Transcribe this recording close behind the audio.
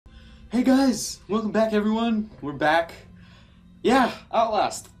Hey guys, welcome back everyone. We're back. Yeah,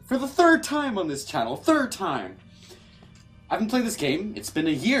 Outlast. For the third time on this channel. Third time. I haven't played this game. It's been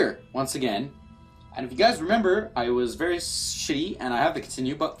a year, once again. And if you guys remember, I was very shitty and I have to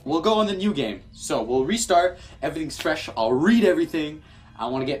continue, but we'll go on the new game. So we'll restart, everything's fresh, I'll read everything. I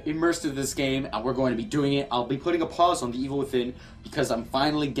want to get immersed into this game and we're going to be doing it. I'll be putting a pause on The Evil Within because I'm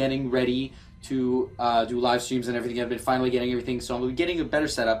finally getting ready to do live streams and everything. I've been finally getting everything, so I'm going to be getting a better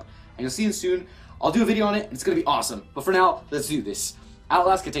setup. And you'll see it soon. I'll do a video on it, and it's going to be awesome. But for now, let's do this.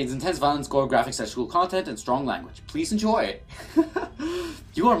 Outlast contains intense violence, gore, graphic, sexual content, and strong language. Please enjoy it.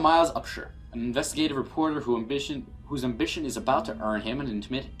 You are Miles Upshur, an investigative reporter whose ambition is about to earn him an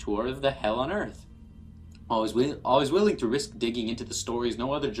intimate tour of the hell on Earth. Always willing to risk digging into the stories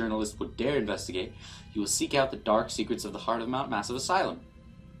no other journalist would dare investigate, you will seek out the dark secrets of the heart of Mount Massive Asylum.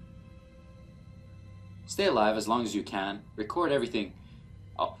 Stay alive as long as you can. Record everything.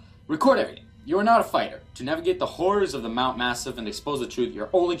 You are not a fighter. To navigate the horrors of the Mount Massive and expose the truth, your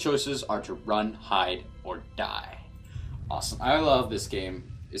only choices are to run, hide, or die. Awesome. I love this game.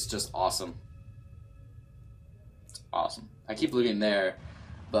 It's just awesome. It's awesome. I keep looking there,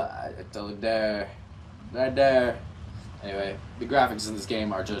 but I don't look there. Right there. Anyway, the graphics in this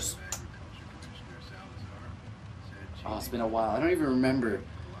game are just... Oh, it's been a while. I don't even remember.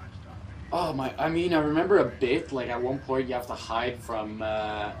 Oh my, I remember a bit, like at one point you have to hide from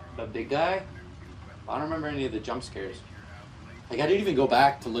the big guy. I don't remember any of the jump scares. Like I didn't even go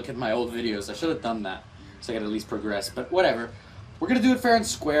back to look at my old videos. I should have done that so I could at least progress, but whatever. We're gonna do it fair and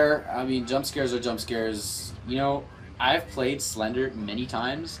square. I mean, jump scares are jump scares. You know, I've played Slender many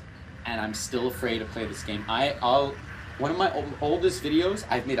times and I'm still afraid to play this game. One of my oldest videos,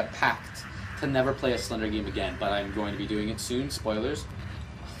 I've made a pact to never play a Slender game again, but I'm going to be doing it soon, spoilers.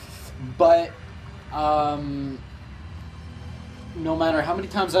 But, no matter how many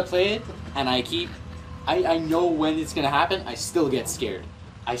times I play it, and I know when it's gonna happen, I still get scared.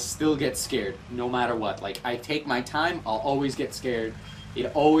 I still get scared, no matter what. Like, I take my time, I'll always get scared.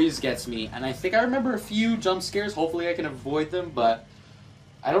 It always gets me, and I think I remember a few jump scares, hopefully I can avoid them, but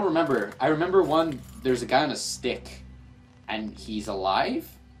I don't remember. I remember one, there's a guy on a stick, and he's alive?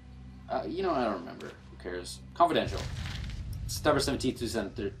 You know, I don't remember. Who cares? Confidential. September 17th,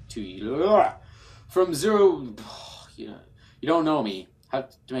 2002. From zero... You don't know me. How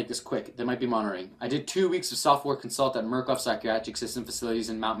to make this quick. They might be monitoring. I did 2 weeks of software consult at Murkoff Psychiatric System facilities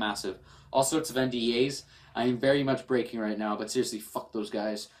in Mount Massive. All sorts of NDAs. I am very much breaking right now, but seriously, fuck those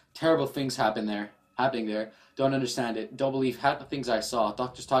guys. Terrible things happening there. Don't understand it. Don't believe half the things I saw.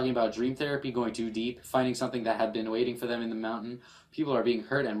 Doctors talking about dream therapy going too deep, finding something that had been waiting for them in the mountain. People are being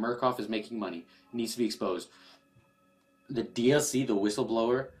hurt, and Murkoff is making money. It needs to be exposed. The DLC, the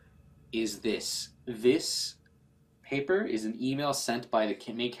whistleblower, is this. This paper is an email sent by the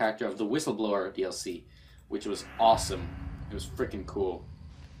main character of the whistleblower DLC, which was awesome. It was freaking cool.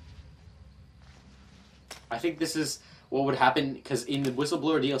 I think this is what would happen, because in the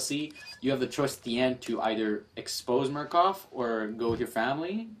whistleblower DLC, you have the choice at the end to either expose Murkoff or go with your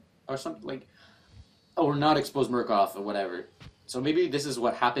family or something like, or not expose Murkoff or whatever. So maybe this is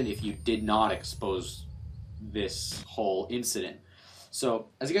what happened if you did not expose this whole incident. So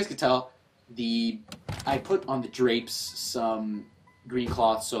as you guys can tell, I put on the drapes some green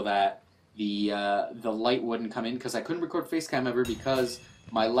cloth so that the light wouldn't come in, because I couldn't record FaceCam ever because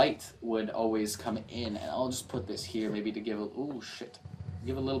my light would always come in. And I'll just put this here maybe to give a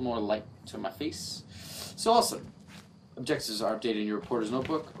little more light to my face. So awesome. Objectives are updated in your reporter's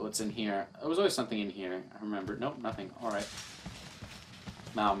notebook. What's in here? There was always something in here. I remember. Nope, nothing. All right.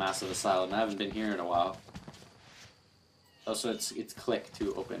 Mount Massive Asylum. I haven't been here in a while. Also, it's click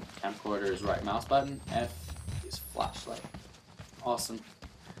to open. Camcorder is right mouse button. F is flashlight. Awesome.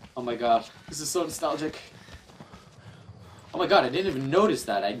 Oh my god, this is so nostalgic. Oh my god, I didn't even notice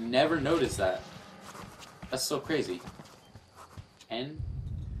that. I never noticed that. That's so crazy. N.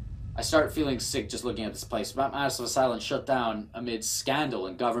 I started feeling sick just looking at this place. Mount Massive Asylum shut down amid scandal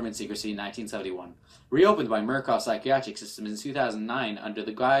and government secrecy in 1971. Reopened by Murkoff Psychiatric System in 2009 under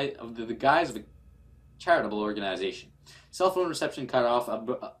the guise of a charitable organization. Cell phone reception cut off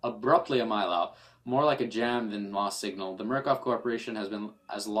abruptly a mile out, more like a jam than lost signal. The Murkoff Corporation has been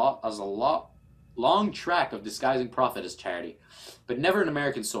as a long track of disguising profit as charity, but never on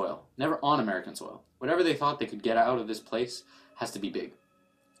American soil. Whatever they thought they could get out of this place has to be big.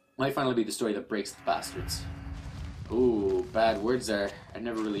 Might finally be the story that breaks the bastards. Ooh, bad words there. I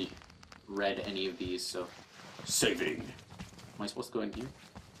never really read any of these, so... Saving! Am I supposed to go in here?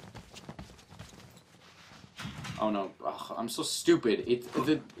 Oh no, ugh, I'm so stupid.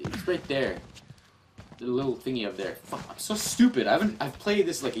 It's right there. the little thingy up there. Fuck, I'm so stupid. I've played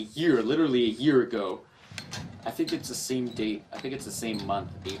this like a year, literally a year ago. I think it's the same date. I think it's the same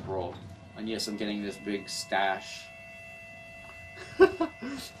month, April. And yes, I'm getting this big stash.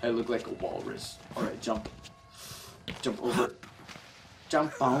 I look like a walrus. Alright, jump. Jump over.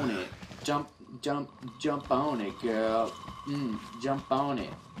 Jump on it. Jump on it, girl. Jump on it.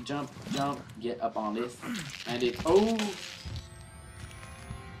 Jump, get up on this. And it, oh!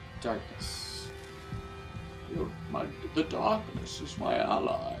 Darkness. The darkness is my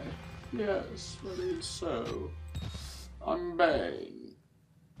ally. Yes, very so. I'm Bane.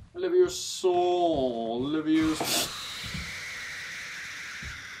 Live your soul, live your soul.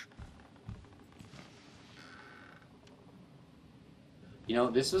 You know,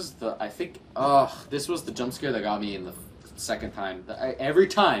 this was the, I think, this was the jump scare that got me in the second time. Every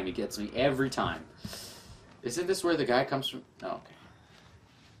time it gets me, every time. Isn't this where the guy comes from? Oh, okay.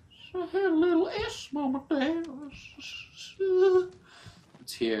 I had a little S moment there.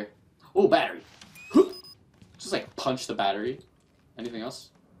 It's here. Oh, battery. Just like punch the battery. Anything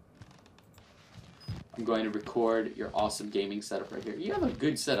else? I'm going to record your awesome gaming setup right here. You have a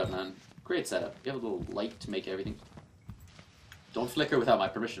good setup, man. Great setup. You have a little light to make everything. Don't flicker without my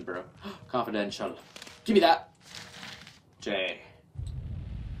permission, bro. Confidential. Give me that. J.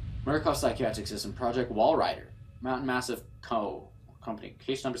 Murkoff Psychiatric System. Project Wall Rider. Mountain Massive Company.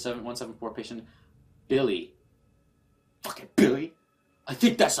 Case number 7174. Patient Billy. Fucking Billy. I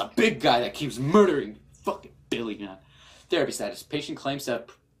think that's a big guy that keeps murdering. Fucking Billy, man. Therapy status. Patient claims to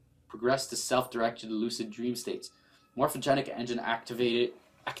have progressed to self-directed lucid dream states. Morphogenic engine activity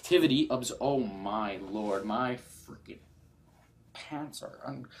oh my lord, my freaking pants are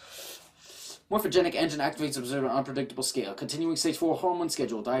Morphogenic engine activates observed on unpredictable scale. Continuing stage 4 hormone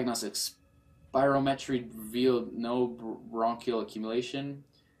schedule. Diagnostics. Spirometry revealed no bronchial accumulation.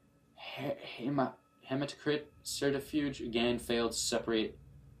 Hematocrit centrifuge again failed to separate.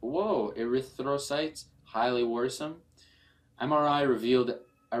 Whoa, erythrocytes, highly worrisome. MRI revealed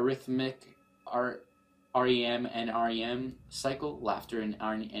arrhythmic REM and REM cycle, laughter in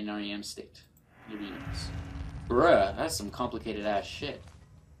REM state. Bruh, that's some complicated ass shit.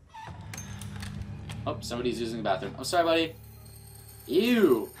 Oh, somebody's using the bathroom. I'm sorry, buddy.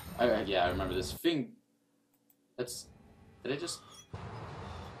 Ew. Yeah, I remember this thing. That's. Did I just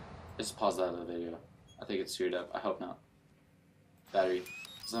paused that out of the video. I think it's screwed up. I hope not. Battery.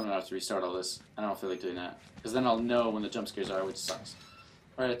 So I'm gonna have to restart all this. I don't feel like doing that. Because then I'll know when the jump scares are, which sucks.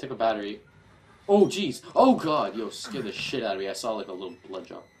 Alright, I took a battery. Oh, jeez. Oh, God. Yo, scared the shit out of me. I saw like a little blood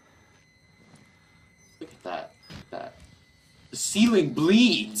drop. Look at that. Look at that. The ceiling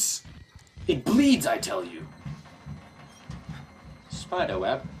bleeds. It bleeds, I tell you. Spider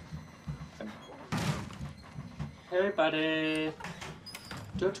web. Hey, buddy.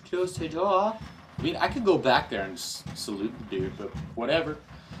 Don't close the door. I mean, I could go back there and salute the dude, but whatever.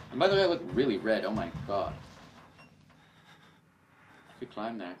 And by the way, I look really red. Oh my god. I could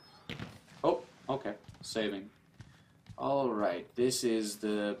climb there. Oh, okay. Saving. Alright, this is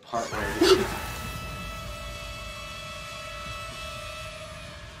the part where...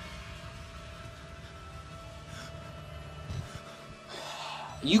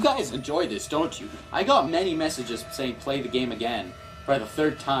 You guys enjoy this, don't you? I got many messages saying play the game again for the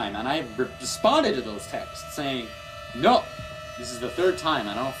third time, and I responded to those texts saying, no, this is the third time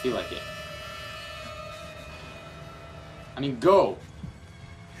and I don't feel like it. I mean, go.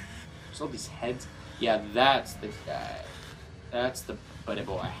 There's all these heads. Yeah, that's the guy. That's the buddy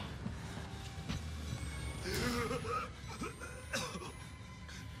boy.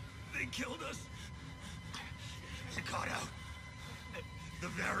 They killed us. They got out. The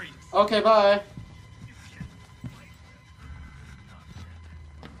very... Okay, bye.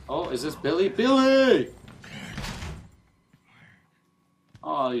 Oh, is this Billy? Billy!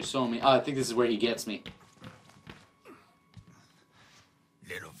 Oh, you're showing me. Oh, I think this is where he gets me.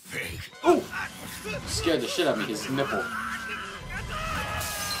 Little pig. Oh! Scared the shit out of me, his nipple.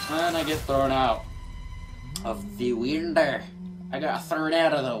 And I get thrown out of the window. I got thrown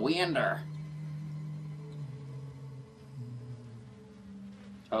out of the window.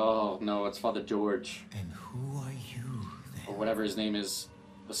 Oh no, it's Father George. And who are you then? Or whatever his name is.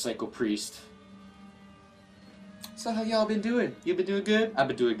 The psycho priest. So how y'all been doing? You been doing good? I've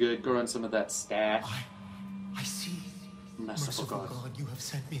been doing good. Go on some of that stash. I see. Merciful God. You have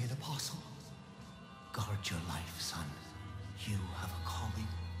sent me an apostle. Guard your life, son. You have a calling.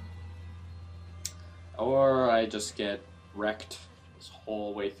 Or I just get wrecked this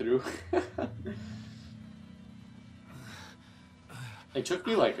whole way through. It took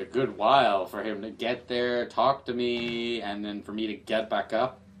me like a good while for him to get there, talk to me, and then for me to get back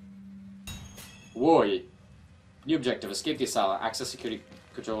up. Whoa. New objective, escape the asylum, access security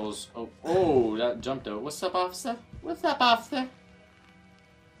controls. Oh, that jumped out. What's up, officer? What's up, officer?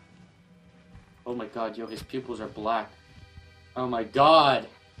 Oh my god, yo, his pupils are black. Oh my god.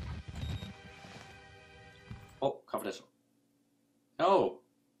 Oh, confidential. No.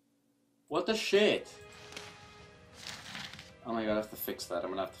 What the shit? Oh my god, I have to fix that. I'm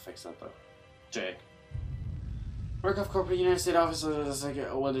gonna have to fix that though. J. Murkoff Corporate United States Office have been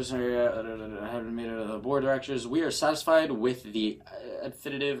made out of the board of directors. We are satisfied with the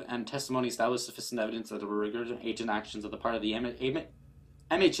affidavit and testimony established sufficient evidence that the rigorous agent actions of the part of the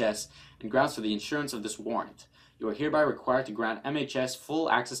MHS and grounds for the insurance of this warrant. You are hereby required to grant MHS full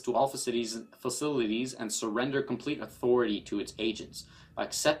access to all facilities and surrender complete authority to its agents. By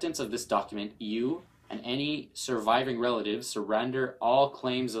acceptance of this document, you and any surviving relatives surrender all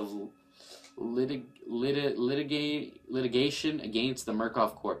claims of litigation against the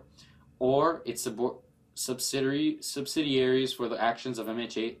Murkoff Corp or its subsidiaries for the actions of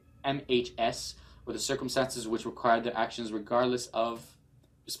MHS or the circumstances which require their actions regardless of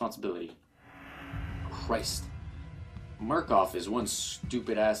responsibility. Christ. Murkoff is one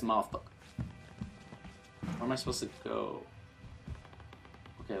stupid ass motherfucker. Where am I supposed to go?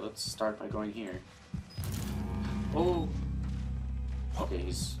 Okay, let's start by going here. Oh. Okay,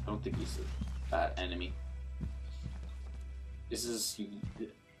 I don't think he's a bad enemy. This is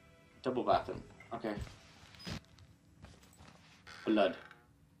double bathroom. Okay. Blood.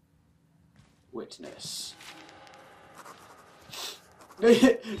 Witness.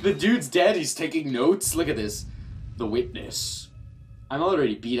 The dude's dead. He's taking notes. Look at this. The witness. I'm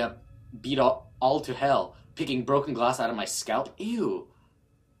already beat all to hell. Picking broken glass out of my scalp. Ew.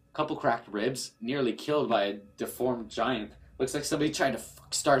 Couple cracked ribs. Nearly killed by a deformed giant. Looks like somebody tried to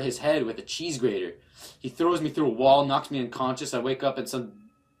start his head with a cheese grater. He throws me through a wall, knocks me unconscious. I wake up and some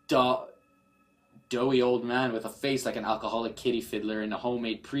doughy old man with a face like an alcoholic kitty fiddler in a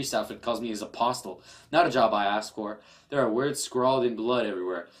homemade priest outfit calls me his apostle. Not a job I asked for. There are words scrawled in blood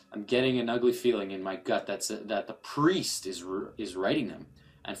everywhere. I'm getting an ugly feeling in my gut that the priest is writing them,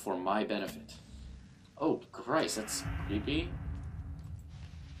 and for my benefit. Oh, Christ, that's creepy.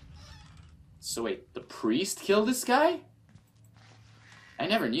 So wait, the priest killed this guy? I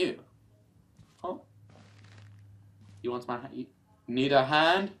never knew. Oh. He wants my hand. You need a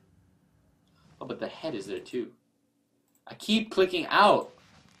hand? Oh, but the head is there too. I keep clicking out.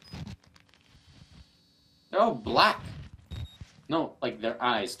 They're all black. No, like their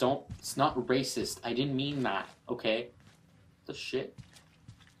eyes. Don't. It's not racist. I didn't mean that. Okay? The shit.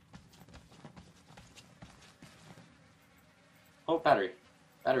 Oh, battery.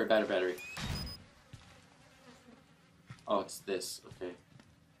 Battery. Oh, it's this. Okay.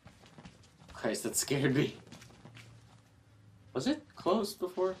 Christ, that scared me. Was it closed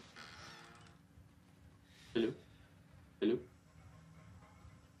before? Hello? Hello?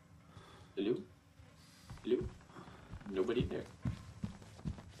 Hello? Hello? Nobody there.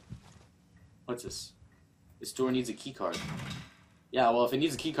 What's this? This door needs a key card. Yeah, well, if it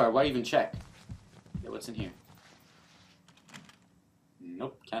needs a key card, why even check? Yeah, what's in here?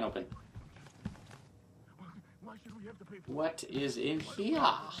 Nope, can't open. What is in here?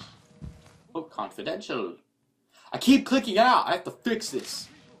 Oh, confidential. I keep clicking out. I have to fix this.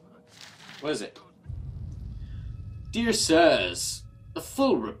 What is it? Dear sirs, the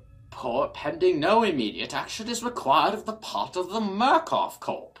full report pending no immediate action is required of the part of the Murkoff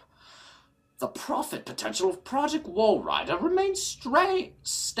Corp. The profit potential of Project Walrider remains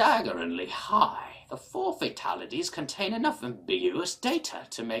staggeringly high. The 4 fatalities contain enough ambiguous data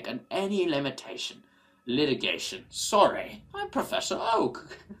to make any litigation. Sorry, I'm Professor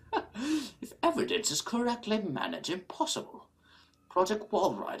Oak. If evidence is correctly managed, impossible. Project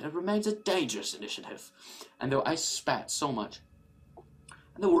Walrider remains a dangerous initiative, and though I spat so much,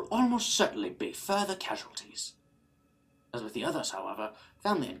 there will almost certainly be further casualties. As with the others, however,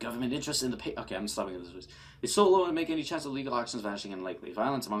 family and government interest in the okay, I'm stopping at this. It's so low to make any chance of legal actions vanishing unlikely.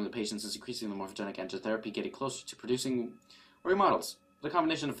 Violence among the patients is increasing the morphogenic engine therapy getting closer to producing remodels. The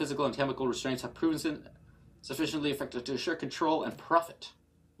combination of physical and chemical restraints have proven sufficiently effective to assure control and profit.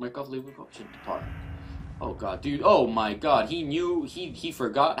 Murkoff legal option depart. Oh god, dude. Oh my god. He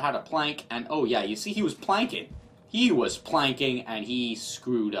forgot how to plank, and oh yeah, you see he was planking. He was planking and he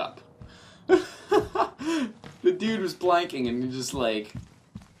screwed up. The dude was planking and he just like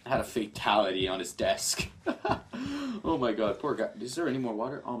had a fatality on his desk. Oh my god, poor guy. Is there any more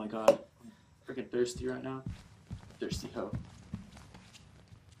water? Oh my god. I'm freaking thirsty right now. Thirsty hoe.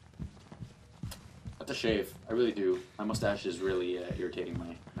 I have to shave. I really do. My mustache is really irritating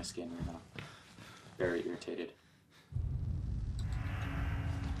my skin right now. Very irritated.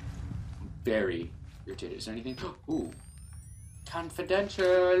 very irritated. Is there anything? Ooh.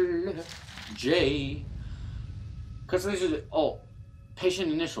 Confidential. J. Oh.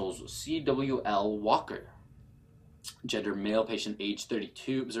 Patient initials. CWL Walker. Gender male. Patient age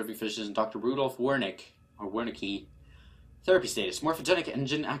 32. Observing physician Dr. Rudolph Wernick. Or Wernicke. Therapy status. Morphogenic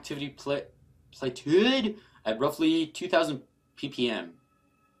engine activity plateaued at roughly 2000 ppm.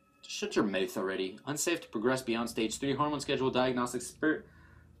 Shut your mouth already. Unsafe to progress beyond stage 3. Hormone schedule diagnostics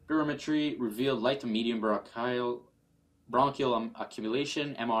spirometry revealed light to medium bronchial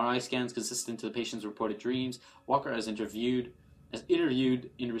accumulation. MRI scans consistent to the patient's reported dreams. Walker as interviewed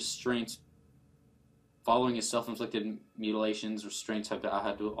in restraints following his self-inflicted mutilations. Restraints have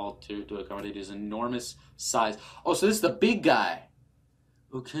had to alter to accommodate his enormous size. Oh, so this is the big guy.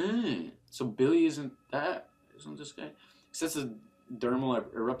 Okay. So Billy isn't that? Isn't this guy? Excessive dermal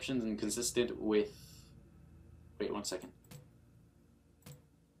eruptions and consistent with... Wait 1 second.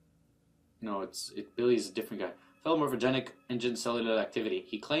 No, Billy's a different guy. Morphogenic engine cellular activity.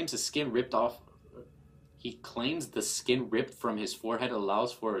 He claims the skin ripped from his forehead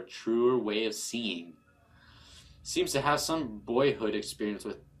allows for a truer way of seeing. Seems to have some boyhood experience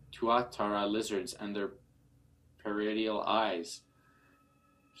with tuatara lizards and their parietal eyes.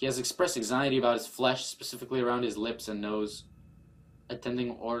 He has expressed anxiety about his flesh, specifically around his lips and nose.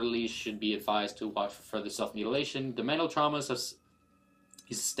 Attending orderlies should be advised to watch for further self-mutilation. The mental traumas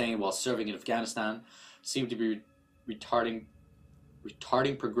he sustained while serving in Afghanistan seem to be retarding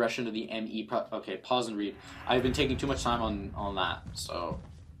progression of the ME. Okay, pause and read. I've been taking too much time on that. So,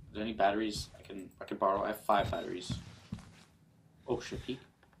 is there any batteries I can borrow? I have 5 batteries. Oh shit, peek.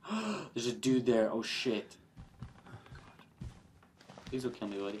 There's a dude there. Oh shit. Please don't kill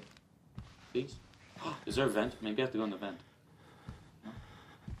me, buddy. Please. Is there a vent? Maybe I have to go in the vent. No?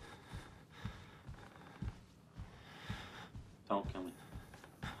 Don't kill me.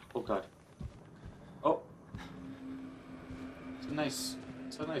 Oh god. Oh. It's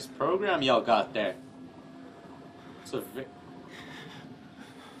a nice program y'all got there.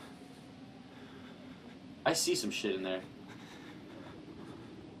 I see some shit in there.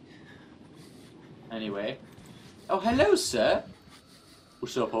 Anyway. Oh, hello, sir.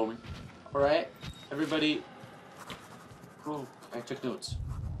 What's up, homie? Alright, everybody. Oh, I took notes.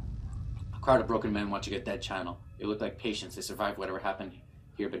 A crowd of broken men watching a dead channel. They look like patients. They survived whatever happened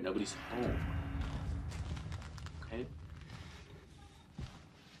here, but nobody's home. Okay.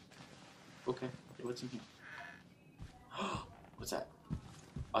 Okay, what's in here? What's that?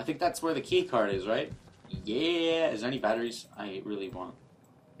 Oh, I think that's where the key card is, right? Yeah. Is there any batteries I really want?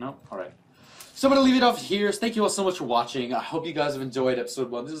 No? Alright. So I'm going to leave it off here. Thank you all so much for watching. I hope you guys have enjoyed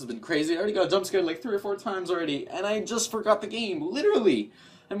episode 1. This has been crazy. I already got jump scared like 3 or 4 times already. And I just forgot the game. Literally.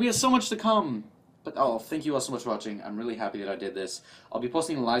 And we have so much to come. But oh, thank you all so much for watching. I'm really happy that I did this. I'll be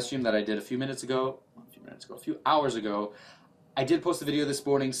posting a live stream that I did a few hours ago. I did post a video this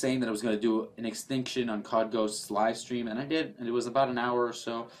morning saying that I was going to do an Extinction on COD Ghost's live stream, and I did, and it was about an hour or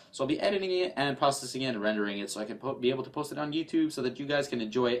so. So I'll be editing it and processing it and rendering it so I can be able to post it on YouTube so that you guys can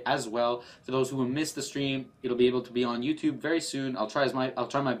enjoy it as well. For those who missed the stream, it'll be able to be on YouTube very soon. I'll try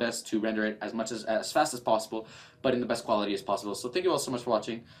my best to render it as fast as possible, but in the best quality as possible. So thank you all so much for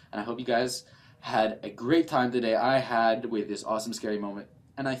watching, and I hope you guys had a great time today. I had with this awesome scary moment,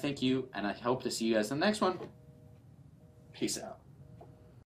 and I thank you, and I hope to see you guys in the next one. Peace out.